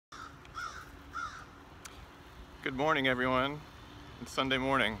Good morning, everyone. It's Sunday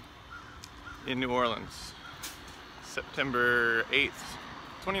morning in New Orleans, September 8th,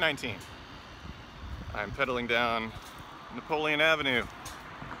 2019. I'm pedaling down Napoleon Avenue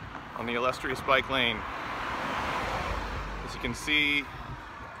on the illustrious bike lane. As you can see,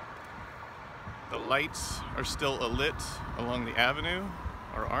 the lights are still alit along the avenue,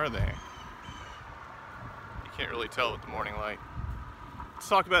 or are they? You can't really tell with the morning light. Let's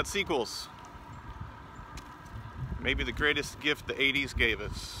talk about sequels. Maybe the greatest gift the 80s gave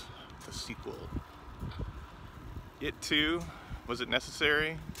us, the sequel. It Too, was it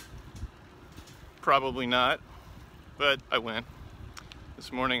necessary? Probably not, but I went.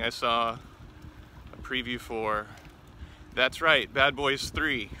 This morning I saw a preview for, that's right, Bad Boys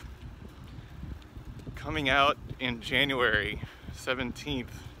 3, coming out in January 17th,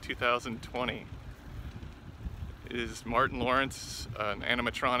 2020. Is Martin Lawrence an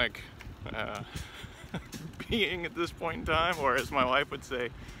animatronic being at this point in time, or as my wife would say,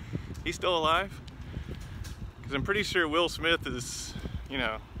 he's still alive? Because I'm pretty sure Will Smith is, you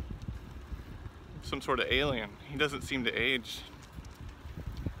know, some sort of alien. He doesn't seem to age.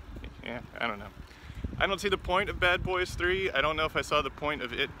 Yeah, I don't know. I don't see the point of Bad Boys 3. I don't know if I saw the point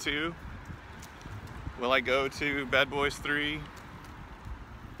of It Too. Will I go to Bad Boys 3?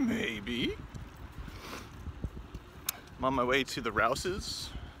 Maybe. I'm on my way to the Rouses,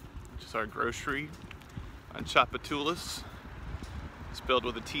 which is our grocery on Tchoupitoulas, spelled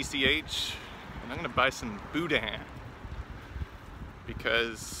with a TCH, and I'm gonna buy some boudin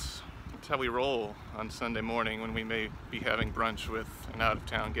because that's how we roll on Sunday morning when we may be having brunch with an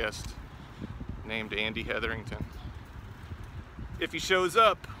out-of-town guest named Andy Hetherington. If he shows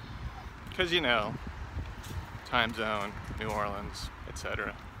up, because you know, time zone, New Orleans,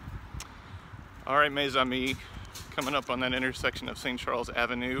 etc. All right, mes amis, coming up on that intersection of St. Charles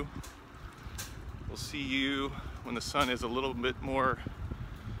Avenue. We'll see you when the sun is a little bit more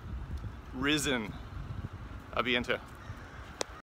risen. A bientôt.